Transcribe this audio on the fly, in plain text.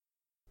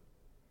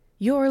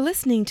You're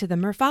listening to the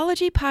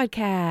Murphology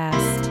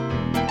Podcast.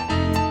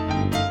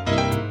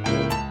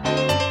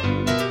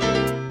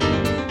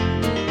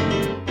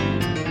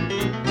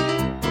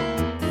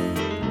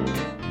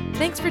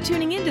 Thanks for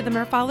tuning in to the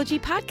Murphology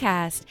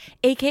Podcast,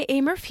 aka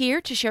Murph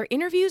here to share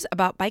interviews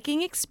about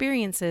biking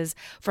experiences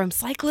from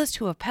cyclists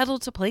who have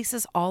pedaled to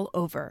places all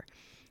over.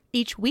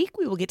 Each week,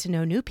 we will get to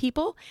know new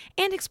people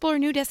and explore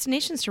new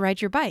destinations to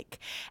ride your bike.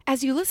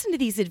 As you listen to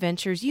these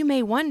adventures, you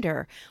may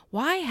wonder,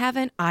 why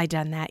haven't I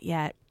done that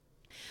yet?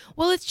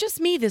 Well, it's just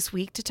me this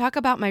week to talk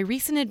about my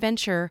recent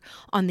adventure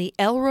on the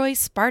Elroy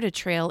Sparta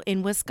Trail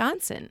in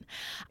Wisconsin.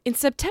 In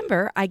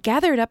September, I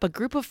gathered up a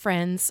group of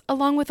friends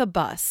along with a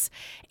bus,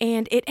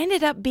 and it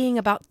ended up being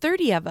about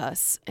 30 of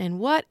us, and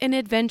what an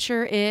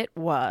adventure it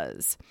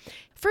was.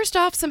 First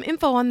off, some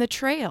info on the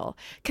trail.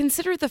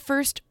 Considered the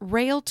first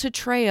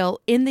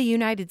rail-to-trail in the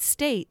United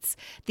States,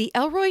 the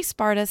Elroy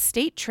Sparta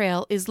State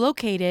Trail is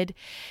located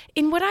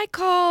in what I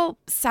call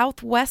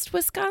southwest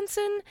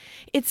Wisconsin.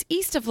 It's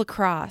east of La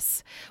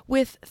Crosse,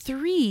 with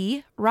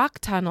 3 rock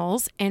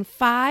tunnels and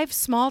 5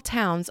 small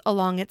towns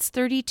along its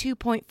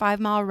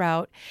 32.5-mile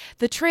route.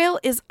 The trail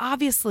is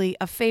obviously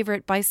a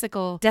favorite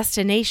bicycle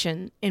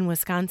destination in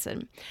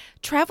Wisconsin.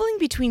 Traveling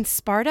between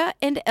Sparta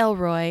and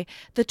Elroy,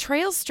 the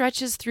trail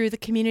stretches through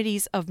the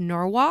communities of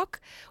Norwalk,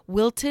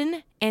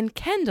 Wilton, and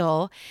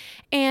Kendall,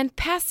 and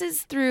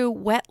passes through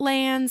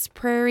wetlands,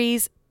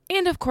 prairies,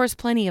 and of course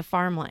plenty of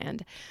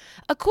farmland.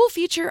 A cool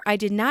feature I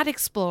did not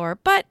explore,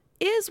 but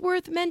is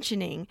worth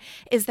mentioning,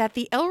 is that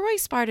the Elroy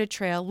Sparta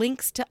Trail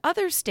links to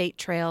other state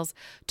trails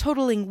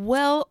totaling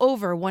well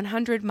over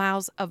 100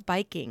 miles of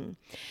biking.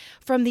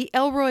 From the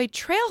Elroy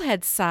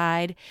Trailhead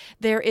side,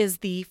 there is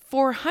the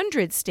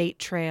 400 State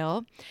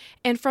Trail,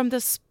 and from the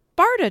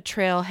Sparta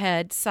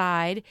Trailhead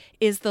side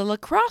is the La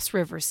Crosse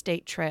River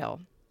State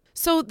Trail.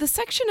 So the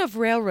section of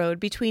railroad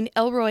between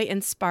Elroy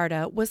and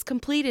Sparta was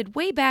completed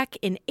way back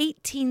in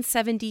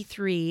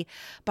 1873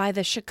 by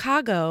the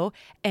Chicago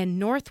and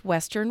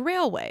Northwestern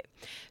Railway.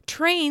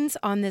 Trains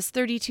on this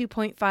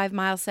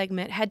 32.5-mile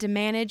segment had to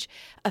manage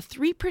a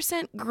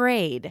 3%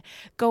 grade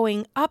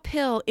going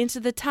uphill into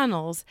the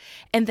tunnels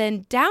and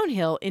then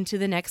downhill into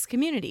the next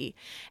community.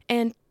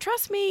 And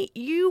trust me,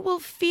 you will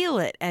feel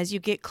it as you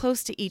get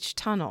close to each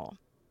tunnel.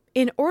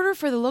 In order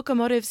for the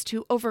locomotives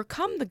to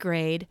overcome the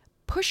grade,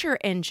 pusher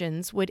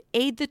engines would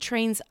aid the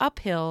trains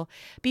uphill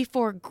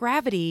before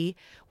gravity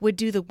would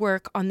do the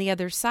work on the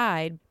other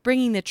side,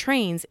 bringing the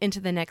trains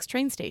into the next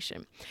train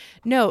station.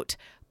 Note,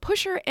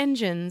 pusher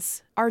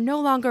engines are no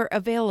longer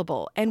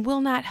available and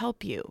will not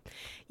help you.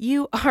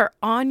 You are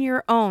on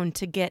your own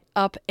to get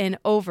up and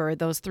over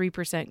those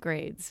 3%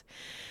 grades.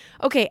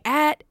 Okay,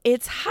 at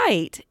its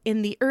height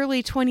in the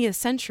early 20th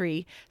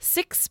century,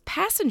 6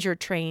 passenger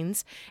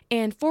trains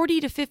and 40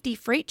 to 50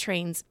 freight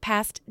trains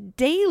passed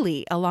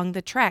daily along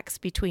the tracks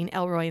between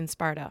Elroy and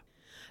Sparta.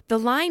 The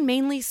line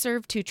mainly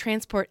served to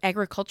transport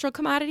agricultural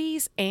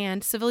commodities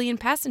and civilian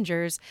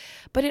passengers,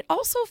 but it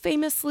also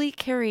famously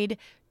carried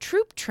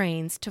troop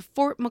trains to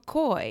Fort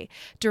McCoy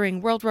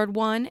during World War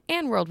I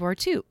and World War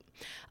II.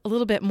 A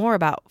little bit more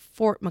about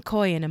Fort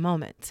McCoy in a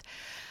moment.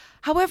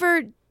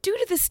 However, due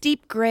to the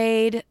steep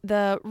grade,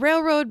 the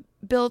railroad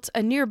built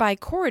a nearby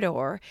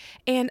corridor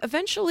and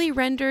eventually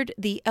rendered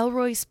the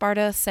Elroy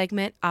Sparta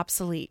segment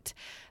obsolete.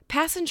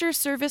 Passenger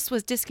service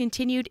was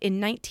discontinued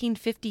in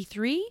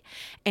 1953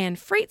 and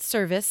freight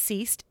service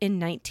ceased in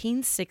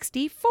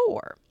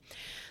 1964.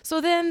 So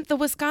then the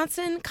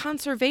Wisconsin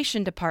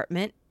Conservation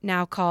Department,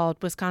 now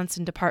called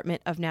Wisconsin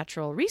Department of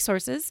Natural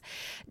Resources,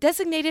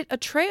 designated a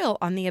trail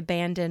on the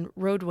abandoned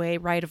roadway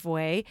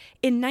right-of-way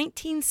in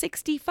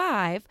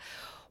 1965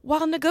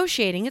 while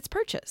negotiating its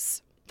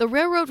purchase. The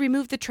railroad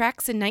removed the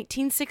tracks in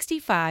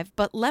 1965,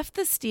 but left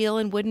the steel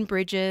and wooden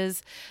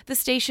bridges, the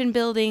station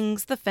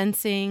buildings, the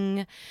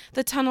fencing,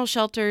 the tunnel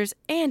shelters,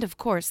 and of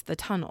course the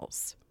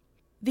tunnels.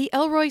 The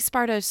Elroy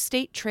Sparta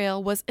State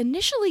Trail was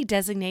initially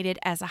designated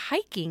as a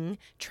hiking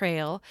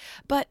trail,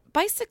 but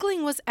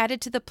bicycling was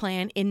added to the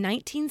plan in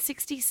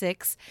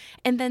 1966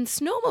 and then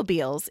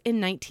snowmobiles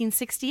in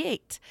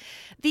 1968.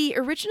 The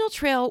original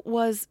trail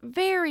was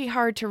very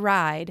hard to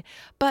ride,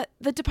 but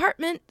the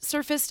department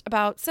surfaced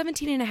about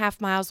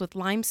 17.5 miles with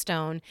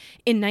limestone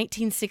in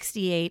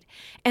 1968,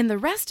 and the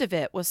rest of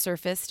it was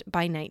surfaced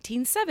by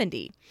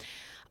 1970.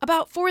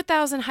 About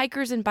 4,000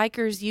 hikers and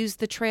bikers used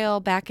the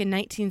trail back in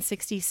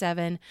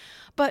 1967,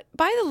 but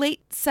by the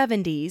late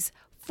 70s,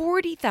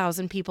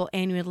 40,000 people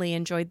annually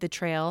enjoyed the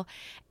trail,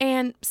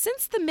 and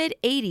since the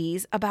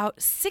mid-80s, about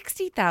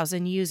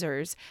 60,000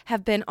 users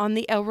have been on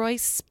the Elroy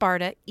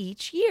Sparta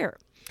each year.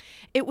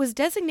 It was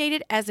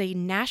designated as a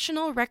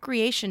National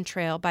Recreation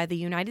Trail by the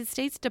United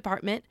States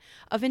Department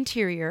of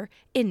Interior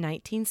in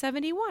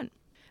 1971.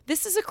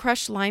 This is a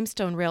crushed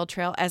limestone rail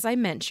trail, as I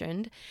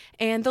mentioned,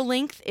 and the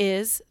length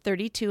is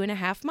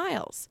 32.5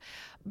 miles.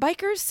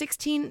 Bikers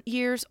 16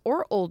 years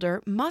or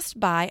older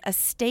must buy a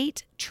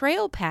state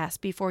trail pass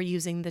before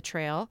using the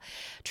trail.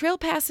 Trail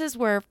passes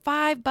were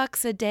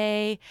 $5 a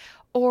day,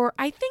 or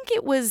I think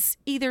it was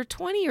either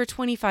 $20 or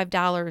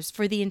 $25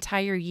 for the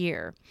entire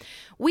year.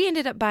 We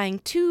ended up buying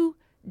 2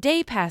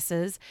 day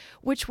passes,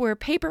 which were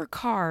paper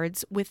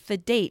cards with the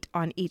date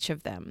on each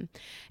of them,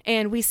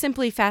 and we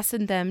simply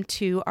fastened them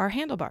to our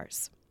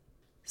handlebars.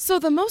 So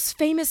the most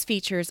famous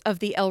features of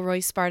the Elroy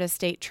Sparta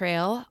State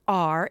Trail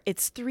are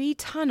its 3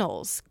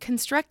 tunnels,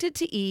 constructed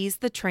to ease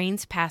the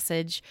train's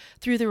passage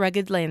through the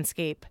rugged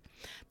landscape.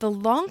 The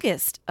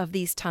longest of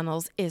these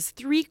tunnels is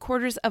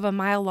 3/4 of a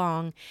mile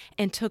long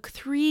and took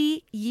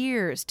 3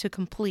 years to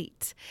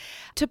complete.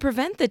 To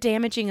prevent the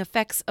damaging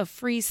effects of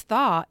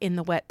freeze-thaw in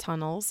the wet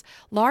tunnels,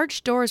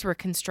 large doors were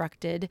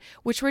constructed,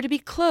 which were to be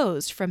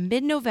closed from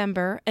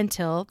mid-November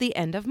until the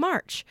end of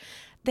March.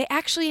 They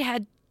actually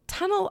had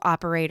tunnel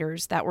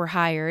operators that were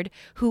hired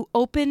who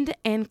opened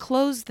and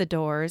closed the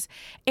doors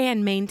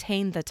and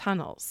maintained the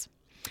tunnels.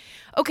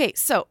 Okay,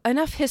 so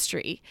enough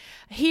history.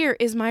 Here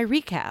is my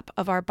recap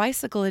of our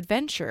bicycle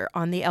adventure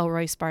on the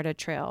Elroy Sparta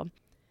Trail.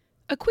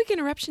 A quick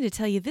interruption to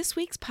tell you this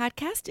week's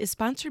podcast is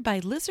sponsored by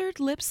Lizard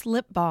Lips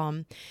Lip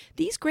Balm.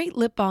 These great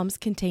lip balms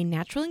contain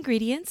natural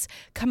ingredients,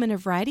 come in a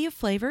variety of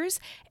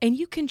flavors, and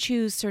you can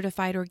choose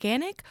certified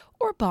organic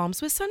or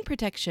balms with sun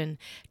protection.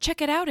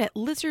 Check it out at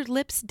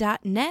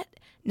lizardlips.net.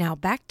 Now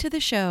back to the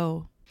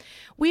show.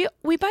 We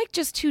biked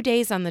just 2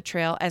 days on the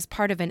trail as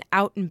part of an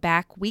out and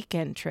back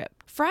weekend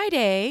trip.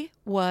 Friday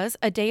was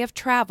a day of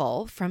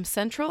travel from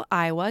central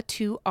Iowa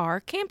to our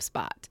camp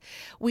spot.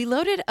 We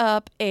loaded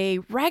up a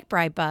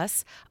RAGBRAI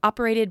bus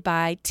operated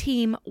by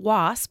Team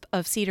WASP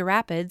of Cedar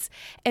Rapids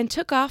and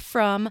took off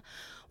from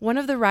one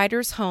of the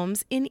riders'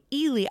 homes in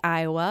Ely,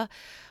 Iowa,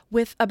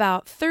 with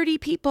about 30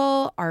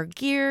 people, our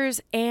gears,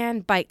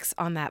 and bikes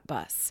on that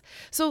bus.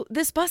 So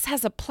this bus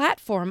has a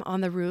platform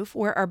on the roof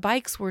where our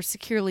bikes were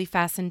securely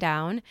fastened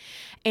down,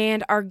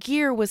 and our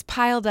gear was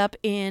piled up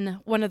in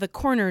one of the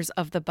corners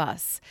of the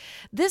bus.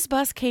 This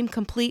bus came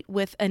complete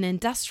with an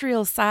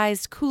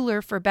industrial-sized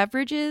cooler for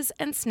beverages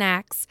and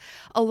snacks,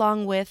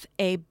 along with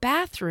a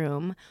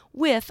bathroom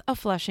with a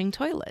flushing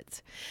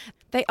toilet.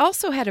 They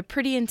also had a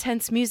pretty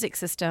intense music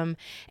system,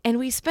 and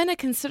we spent a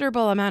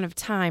considerable amount of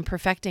time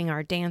perfecting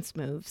our dance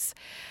moves.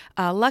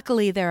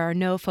 Luckily, there are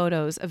no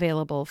photos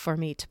available for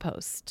me to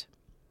post.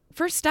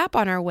 First stop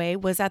on our way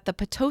was at the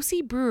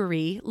Potosi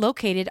Brewery,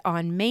 located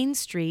on Main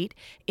Street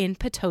in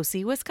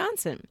Potosi,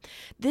 Wisconsin.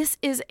 This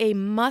is a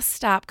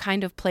must-stop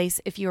kind of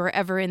place if you are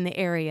ever in the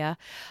area.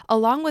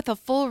 Along with a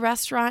full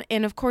restaurant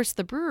and, of course,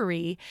 the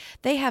brewery,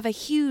 they have a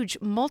huge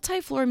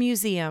multi-floor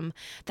museum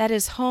that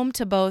is home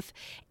to both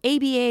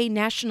ABA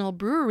National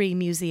Brewery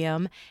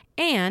Museum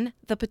and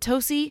the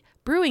Potosi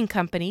Brewing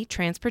Company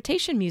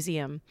Transportation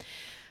Museum.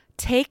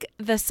 Take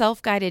the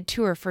self-guided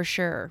tour for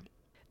sure.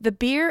 The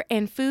beer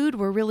and food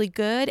were really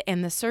good,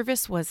 and the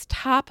service was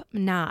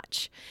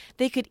top-notch.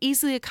 They could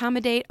easily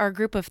accommodate our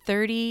group of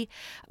 30.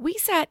 We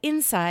sat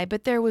inside,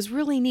 but there was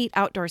really neat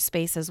outdoor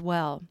space as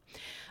well.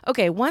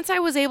 Okay, once I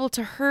was able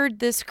to herd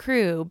this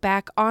crew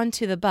back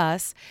onto the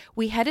bus,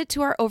 we headed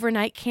to our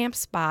overnight camp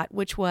spot,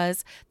 which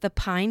was the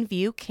Pine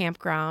View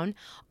Campground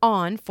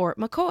on Fort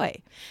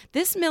McCoy.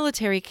 This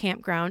military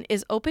campground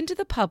is open to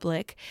the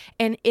public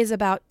and is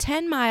about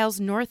 10 miles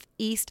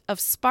northeast of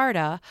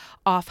Sparta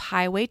off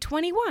Highway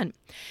 21.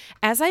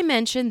 As I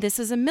mentioned, this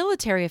is a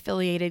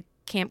military-affiliated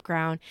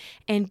campground,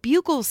 and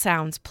bugle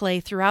sounds play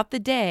throughout the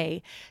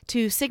day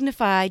to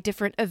signify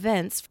different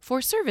events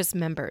for service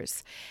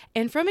members.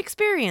 And from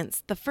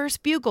experience, the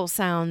first bugle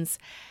sounds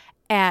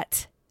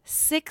at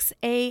 6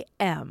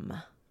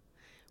 a.m.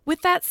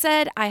 With that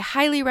said, I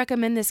highly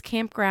recommend this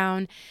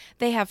campground.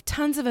 They have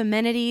tons of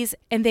amenities,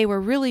 and they were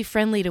really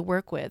friendly to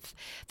work with.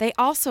 They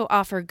also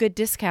offer good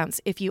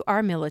discounts if you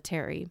are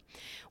military.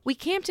 We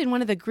camped in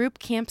one of the group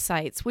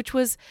campsites, which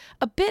was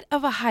a bit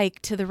of a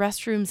hike to the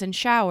restrooms and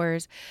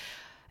showers.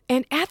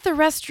 And at the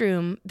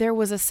restroom, there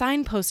was a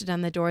sign posted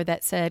on the door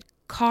that said,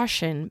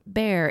 "Caution,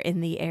 bear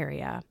in the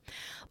area."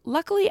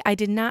 Luckily, I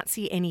did not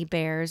see any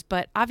bears,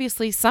 but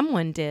obviously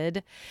someone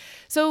did.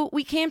 So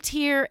we camped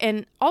here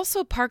and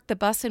also parked the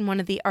bus in one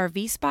of the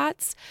RV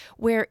spots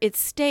where it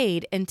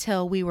stayed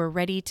until we were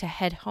ready to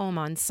head home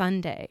on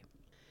Sunday.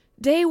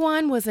 Day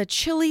one was a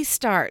chilly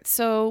start,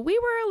 so we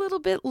were a little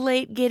bit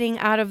late getting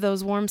out of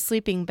those warm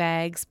sleeping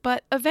bags,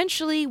 but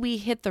eventually we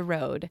hit the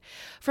road.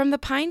 From the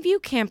Pine View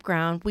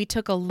Campground, we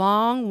took a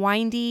long,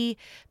 windy,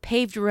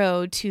 paved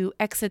road to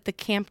exit the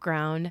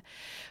campground.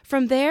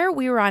 From there,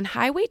 we were on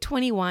Highway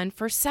 21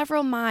 for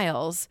several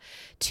miles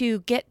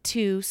to get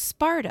to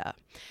Sparta.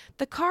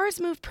 The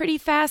cars moved pretty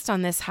fast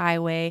on this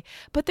highway,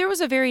 but there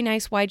was a very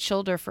nice wide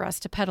shoulder for us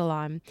to pedal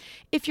on.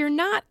 If you're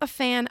not a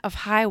fan of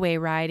highway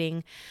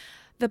riding,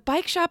 the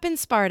bike shop in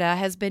Sparta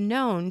has been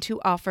known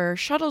to offer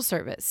shuttle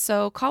service,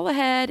 so call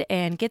ahead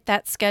and get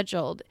that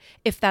scheduled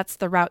if that's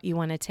the route you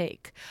want to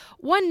take.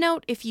 One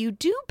note, if you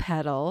do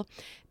pedal,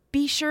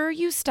 Be sure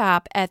you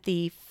stop at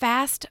the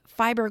Fast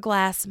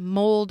Fiberglass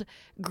Mold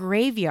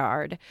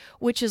Graveyard,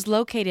 which is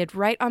located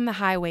right on the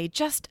highway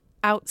just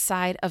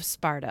outside of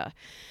Sparta.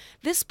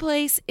 This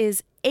place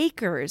is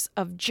acres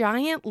of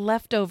giant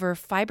leftover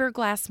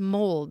fiberglass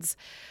molds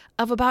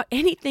of about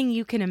anything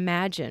you can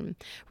imagine.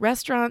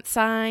 Restaurant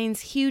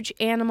signs, huge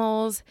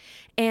animals,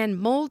 and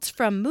molds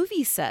from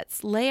movie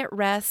sets lay at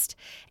rest,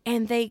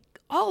 and they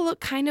all look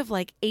kind of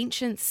like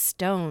ancient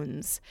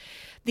stones.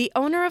 The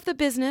owner of the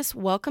business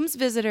welcomes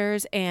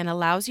visitors and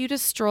allows you to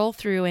stroll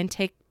through and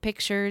take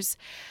pictures.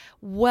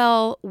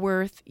 Well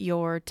worth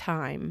your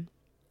time.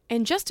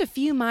 And just a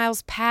few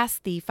miles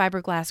past the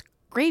fiberglass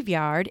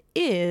graveyard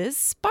is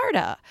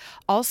Sparta,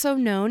 also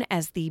known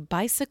as the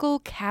bicycle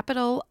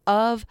capital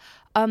of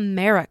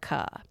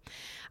America.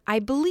 I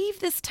believe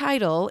this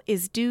title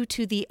is due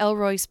to the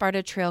Elroy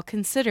Sparta Trail,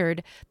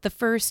 considered the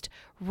first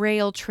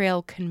rail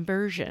trail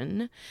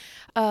conversion.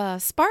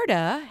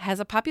 Sparta has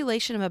a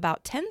population of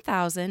about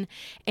 10,000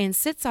 and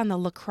sits on the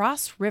La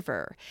Crosse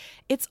River.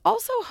 It's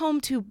also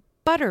home to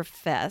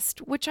Butterfest,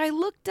 which I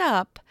looked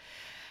up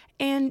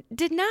and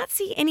did not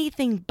see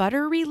anything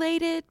butter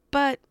related,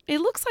 but it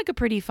looks like a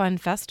pretty fun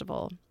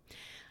festival.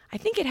 I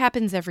think it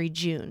happens every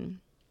June.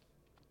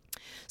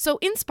 So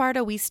in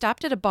Sparta, we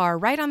stopped at a bar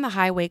right on the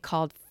highway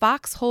called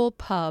Foxhole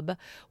Pub,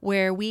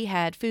 where we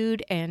had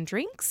food and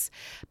drinks.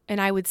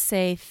 And I would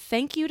say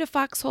thank you to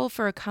Foxhole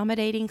for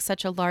accommodating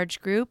such a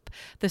large group.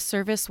 The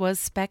service was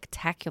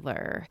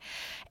spectacular.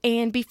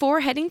 And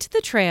before heading to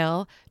the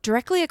trail,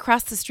 directly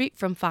across the street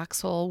from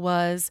Foxhole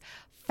was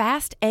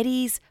Fast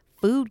Eddie's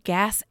Food,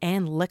 Gas,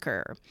 and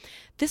Liquor.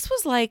 This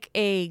was like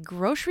a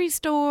grocery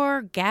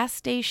store, gas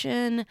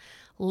station,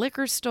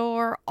 liquor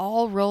store,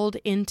 all rolled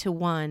into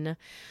one.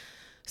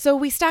 So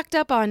we stocked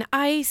up on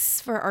ice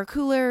for our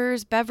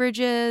coolers,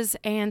 beverages,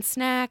 and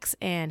snacks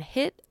and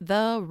hit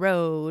the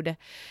road.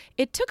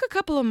 It took a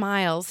couple of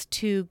miles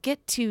to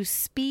get to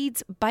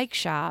Speed's Bike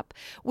Shop,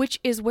 which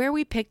is where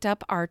we picked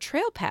up our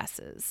trail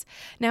passes.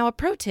 Now, a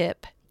pro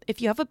tip: if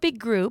you have a big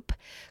group,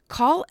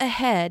 call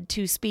ahead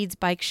to Speed's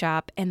Bike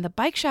Shop and the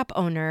bike shop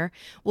owner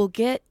will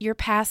get your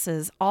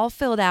passes all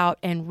filled out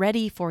and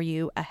ready for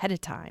you ahead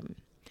of time.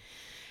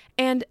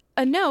 And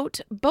a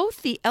note,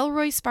 both the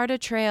Elroy Sparta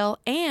Trail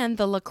and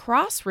the La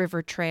Crosse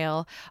River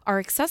Trail are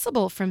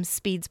accessible from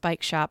Speed's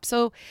Bike Shop,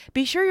 so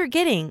be sure you're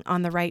getting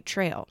on the right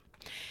trail.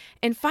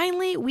 And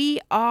finally, we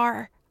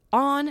are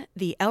on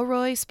the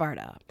Elroy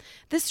Sparta.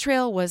 This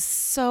trail was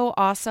so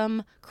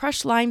awesome.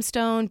 Crushed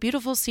limestone,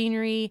 beautiful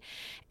scenery,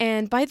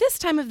 and by this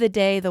time of the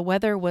day, the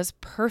weather was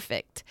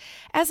perfect.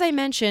 As I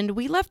mentioned,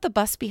 we left the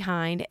bus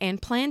behind and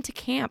planned to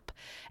camp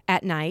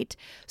at night,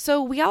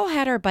 so we all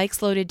had our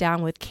bikes loaded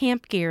down with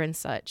camp gear and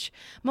such.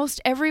 Most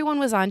everyone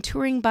was on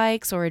touring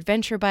bikes or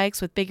adventure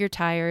bikes with bigger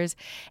tires,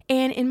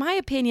 and in my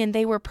opinion,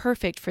 they were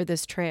perfect for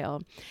this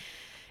trail.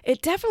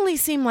 It definitely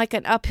seemed like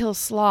an uphill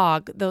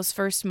slog those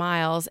first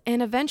miles,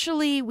 and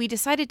eventually we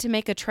decided to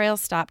make a trail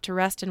stop to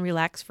rest and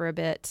relax for a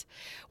bit.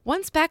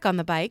 Once back on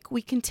the bike,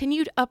 we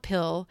continued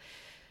uphill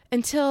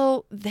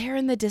until there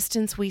in the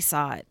distance we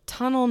saw it,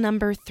 tunnel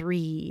number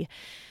 3.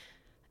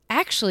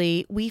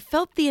 Actually, we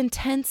felt the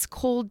intense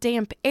cold,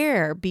 damp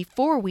air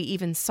before we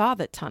even saw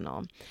the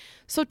tunnel.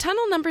 So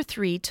tunnel number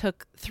 3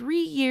 took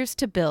 3 years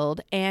to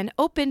build and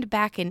opened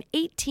back in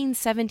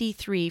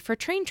 1873 for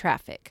train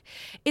traffic.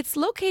 It's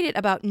located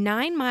about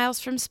 9 miles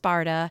from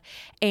Sparta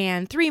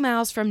and 3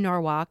 miles from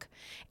Norwalk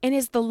and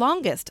is the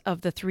longest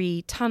of the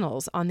 3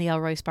 tunnels on the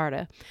Elroy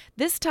Sparta.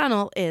 This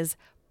tunnel is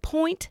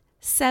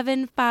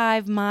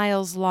 0.75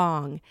 miles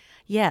long.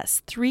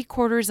 Yes,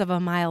 3/4 of a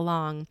mile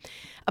long,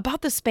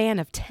 about the span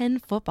of 10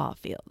 football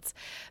fields.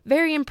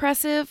 Very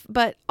impressive,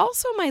 but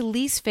also my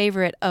least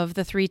favorite of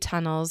the 3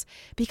 tunnels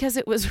because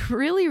it was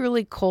really,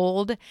 really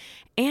cold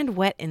and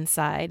wet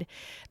inside.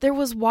 There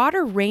was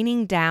water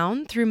raining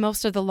down through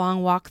most of the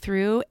long walk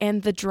through,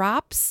 and the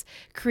drops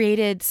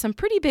created some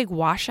pretty big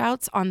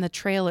washouts on the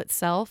trail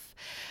itself.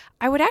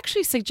 I would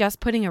actually suggest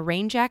putting a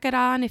rain jacket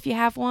on if you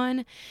have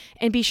one,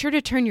 and be sure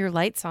to turn your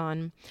lights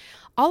on.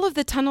 All of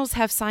the tunnels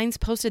have signs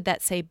posted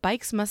that say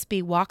bikes must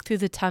be walked through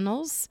the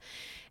tunnels,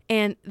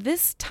 and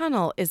this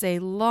tunnel is a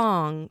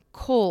long,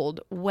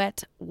 cold,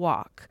 wet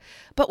walk.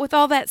 But with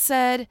all that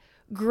said,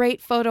 great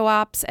photo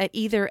ops at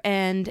either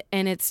end,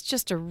 and it's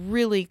just a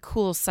really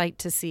cool sight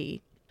to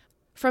see.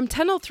 From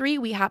Tunnel 3,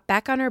 we hopped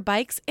back on our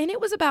bikes, and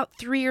it was about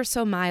 3 or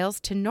so miles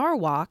to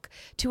Norwalk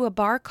to a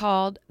bar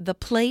called The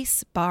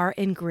Place Bar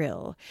and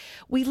Grill.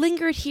 We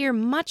lingered here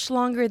much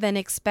longer than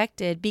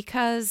expected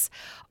because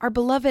our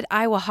beloved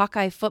Iowa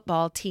Hawkeye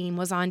football team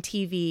was on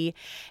TV,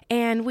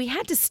 and we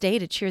had to stay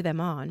to cheer them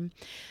on.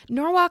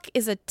 Norwalk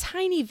is a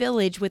tiny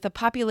village with a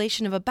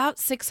population of about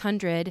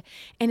 600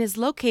 and is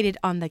located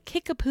on the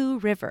Kickapoo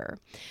River.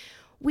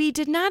 We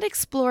did not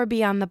explore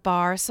beyond the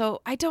bar,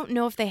 so I don't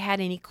know if they had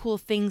any cool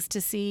things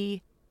to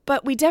see,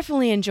 but we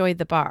definitely enjoyed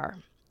the bar.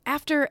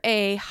 After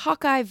a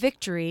Hawkeye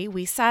victory,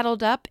 we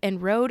saddled up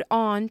and rode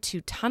on to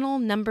tunnel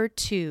number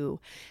 2.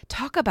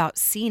 Talk about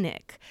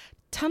scenic.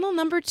 Tunnel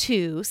number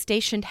 2,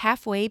 stationed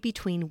halfway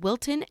between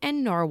Wilton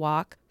and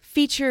Norwalk,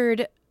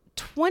 featured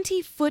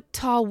 20-foot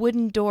tall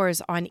wooden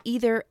doors on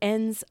either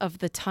ends of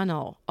the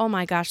tunnel. Oh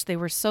my gosh, they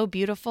were so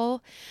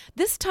beautiful.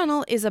 This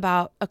tunnel is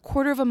about a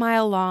quarter of a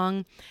mile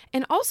long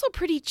and also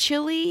pretty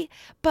chilly,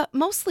 but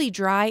mostly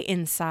dry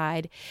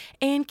inside.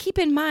 And keep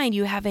in mind,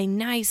 you have a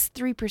nice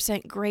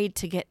 3% grade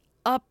to get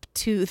up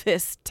to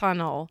this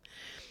tunnel.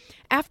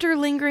 After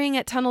lingering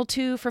at Tunnel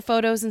 2 for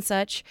photos and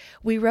such,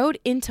 we rode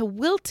into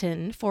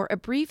Wilton for a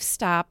brief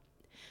stop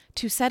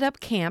to set up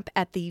camp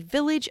at the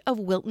Village of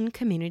Wilton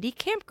Community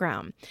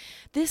Campground.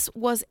 This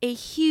was a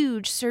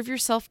huge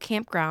serve-yourself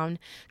campground,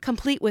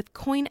 complete with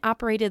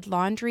coin-operated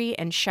laundry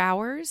and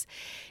showers.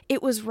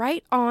 It was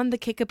right on the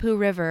Kickapoo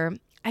River.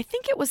 I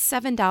think it was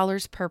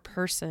 $7 per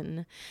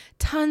person.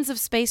 Tons of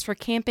space for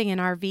camping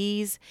and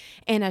RVs,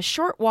 and a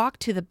short walk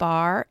to the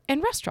bar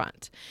and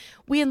restaurant.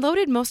 We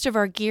unloaded most of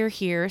our gear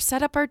here,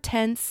 set up our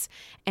tents,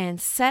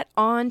 and set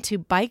on to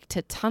bike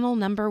to tunnel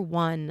number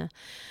 1.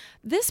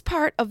 This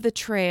part of the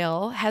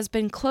trail has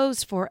been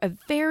closed for a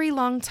very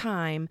long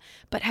time,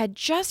 but had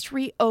just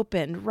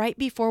reopened right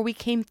before we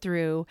came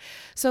through,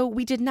 so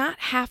we did not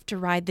have to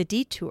ride the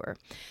detour.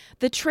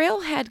 The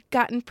trail had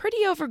gotten pretty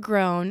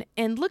overgrown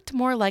and looked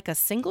more like a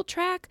single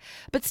track,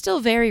 but still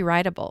very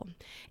rideable.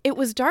 It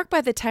was dark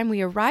by the time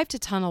we arrived to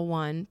Tunnel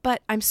 1,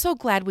 but I'm so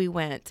glad we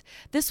went.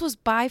 This was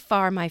by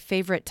far my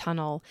favorite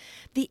tunnel.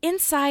 The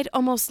inside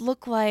almost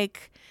looked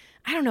like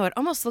it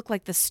almost looked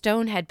like the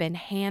stone had been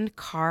hand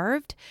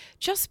carved.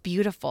 Just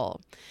beautiful.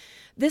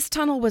 This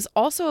tunnel was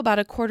also about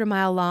a quarter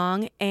mile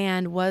long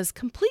and was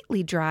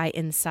completely dry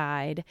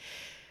inside.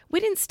 We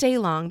didn't stay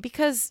long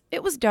because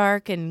it was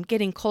dark and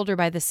getting colder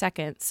by the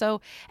second.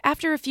 So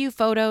after a few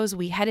photos,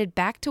 we headed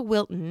back to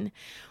Wilton,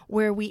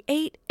 where we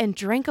ate and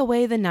drank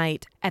away the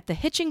night at the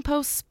Hitching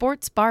Post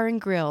Sports Bar and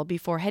Grill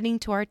before heading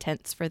to our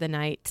tents for the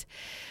night.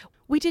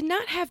 We did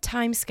not have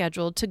time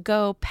scheduled to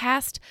go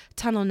past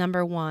tunnel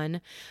number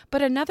 1,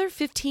 but another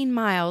 15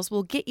 miles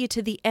will get you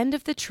to the end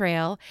of the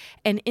trail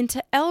and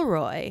into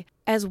Elroy,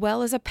 as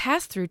well as a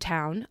pass-through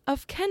town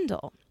of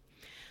Kendall.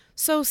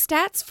 So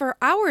stats for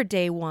our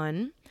day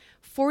 1,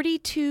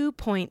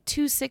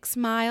 42.26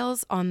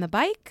 miles on the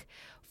bike,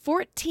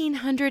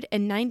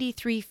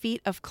 1,493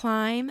 feet of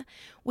climb.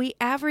 We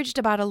averaged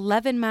about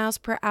 11 miles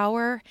per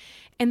hour,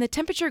 and the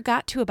temperature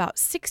got to about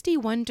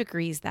 61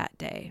 degrees that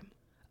day.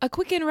 A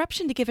quick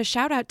interruption to give a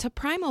shout out to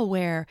Primal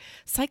Wear.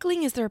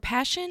 Cycling is their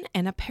passion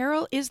and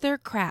apparel is their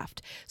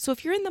craft. So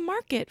if you're in the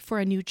market for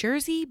a new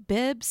jersey,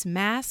 bibs,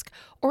 mask,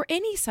 or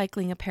any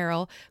cycling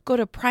apparel, go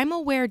to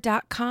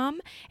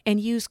primalwear.com and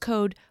use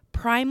code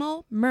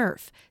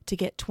PRIMALMURPH to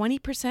get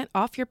 20%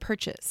 off your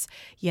purchase.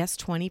 Yes,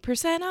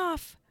 20%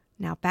 off.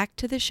 Now back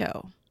to the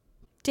show.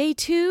 Day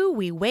 2,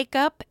 we wake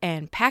up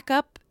and pack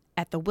up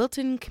at the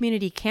Wilton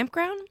Community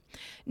Campground.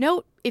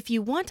 Note, if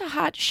you want a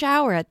hot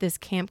shower at this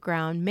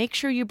campground, make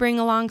sure you bring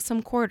along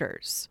some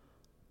quarters.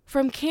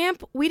 From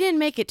camp, we didn't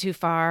make it too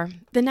far.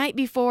 The night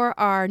before,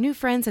 our new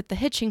friends at the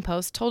Hitching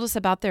Post told us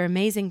about their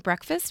amazing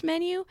breakfast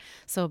menu,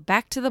 so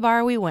back to the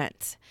bar we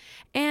went.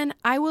 And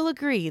I will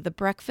agree, the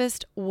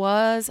breakfast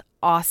was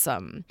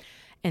awesome.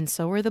 And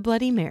so were the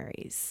Bloody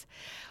Marys.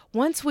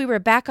 Once we were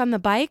back on the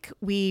bike,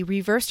 we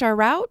reversed our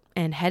route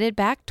and headed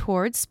back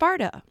towards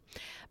Sparta.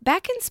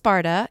 Back in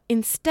Sparta,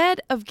 instead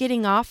of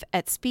getting off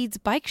at Speed's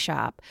bike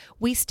shop,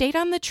 we stayed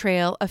on the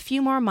trail a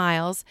few more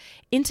miles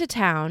into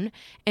town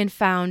and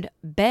found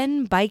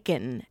Ben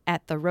Biking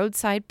at the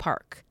roadside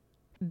park.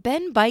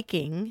 Ben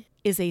Biking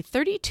is a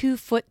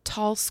 32-foot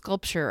tall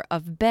sculpture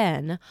of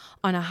Ben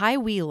on a high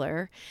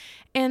wheeler,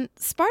 and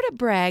Sparta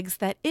brags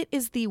that it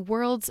is the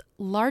world's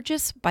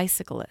largest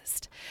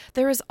bicyclist.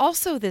 There is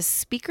also this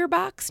speaker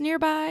box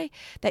nearby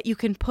that you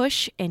can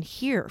push and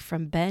hear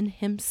from Ben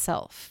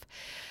himself.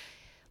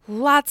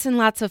 Lots and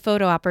lots of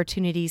photo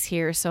opportunities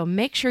here, so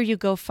make sure you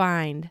go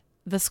find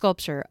the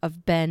sculpture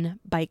of Ben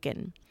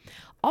Biking.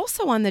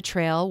 Also on the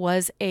trail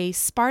was a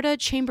Sparta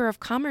Chamber of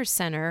Commerce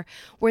Center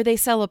where they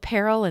sell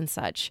apparel and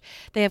such.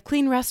 They have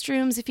clean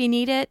restrooms if you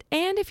need it,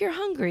 and if you're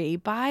hungry,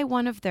 buy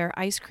one of their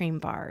ice cream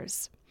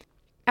bars.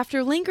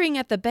 After lingering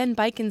at the Ben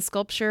Biking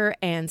sculpture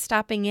and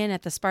stopping in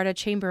at the Sparta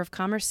Chamber of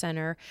Commerce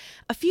Center,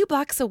 a few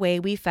blocks away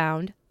we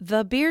found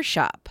The Beer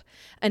Shop,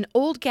 an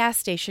old gas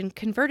station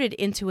converted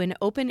into an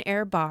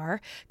open-air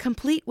bar,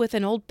 complete with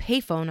an old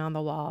payphone on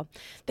the wall.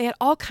 They had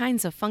all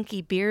kinds of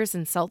funky beers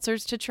and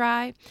seltzers to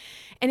try.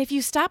 And if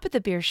you stop at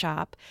the beer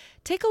shop,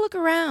 take a look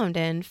around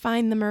and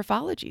find the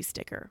Murphology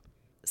sticker.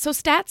 So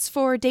stats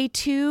for day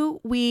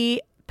 2, we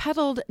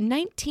pedaled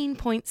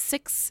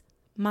 19.6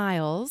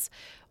 miles,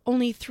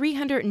 only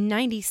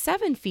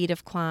 397 feet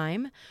of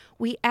climb.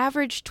 We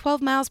averaged 12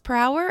 miles per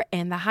hour,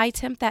 and the high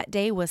temp that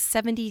day was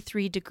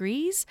 73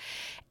 degrees.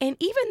 And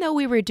even though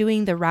we were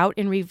doing the route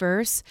in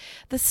reverse,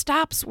 the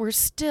stops were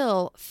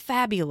still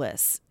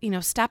fabulous. You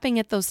know, stopping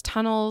at those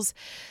tunnels,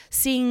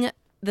 seeing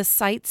the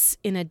sights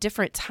in a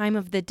different time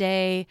of the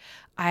day,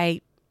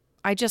 I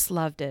just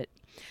loved it.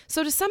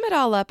 So to sum it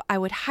all up, I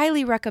would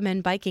highly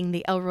recommend biking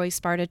the Elroy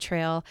Sparta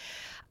Trail.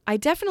 I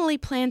definitely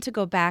plan to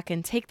go back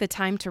and take the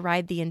time to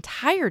ride the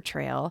entire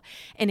trail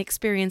and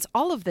experience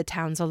all of the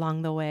towns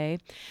along the way.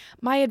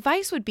 My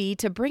advice would be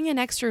to bring an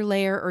extra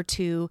layer or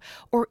two,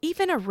 or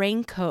even a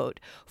raincoat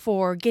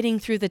for getting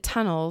through the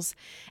tunnels,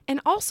 and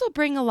also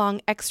bring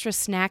along extra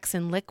snacks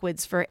and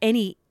liquids for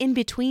any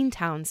in-between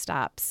town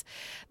stops.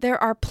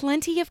 There are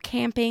plenty of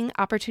camping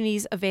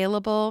opportunities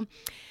available.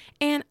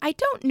 And I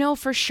don't know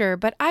for sure,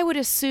 but I would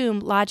assume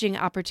lodging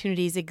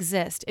opportunities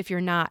exist if you're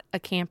not a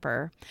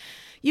camper.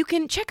 You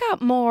can check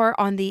out more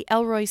on the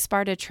Elroy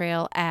Sparta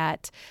Trail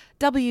at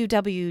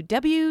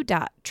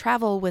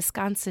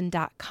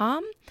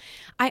www.travelwisconsin.com.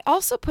 I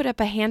also put up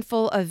a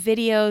handful of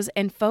videos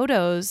and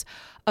photos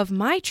of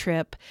my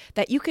trip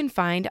that you can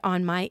find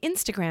on my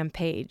Instagram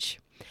page.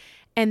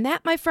 And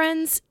that, my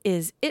friends,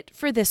 is it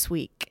for this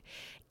week.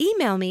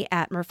 Email me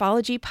at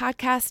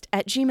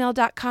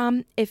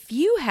murphologypodcast@gmail.com if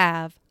you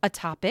have a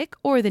topic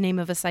or the name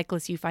of a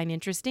cyclist you find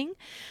interesting.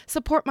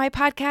 Support my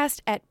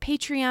podcast at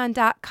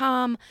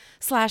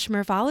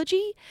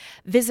patreon.com/murphology.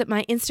 Visit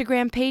my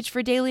Instagram page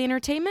for daily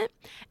entertainment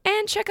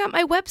and check out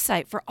my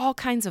website for all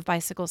kinds of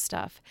bicycle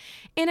stuff.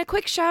 And a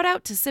quick shout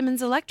out to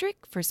Simmons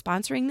Electric for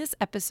sponsoring this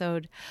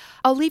episode.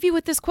 I'll leave you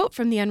with this quote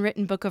from the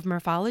Unwritten Book of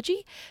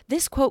Murphology.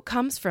 This quote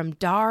comes from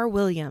Dar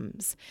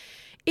Williams.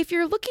 If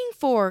you're looking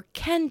for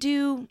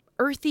can-do,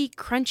 earthy,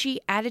 crunchy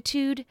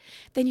attitude,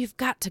 then you've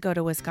got to go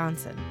to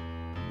Wisconsin.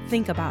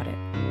 Think about it.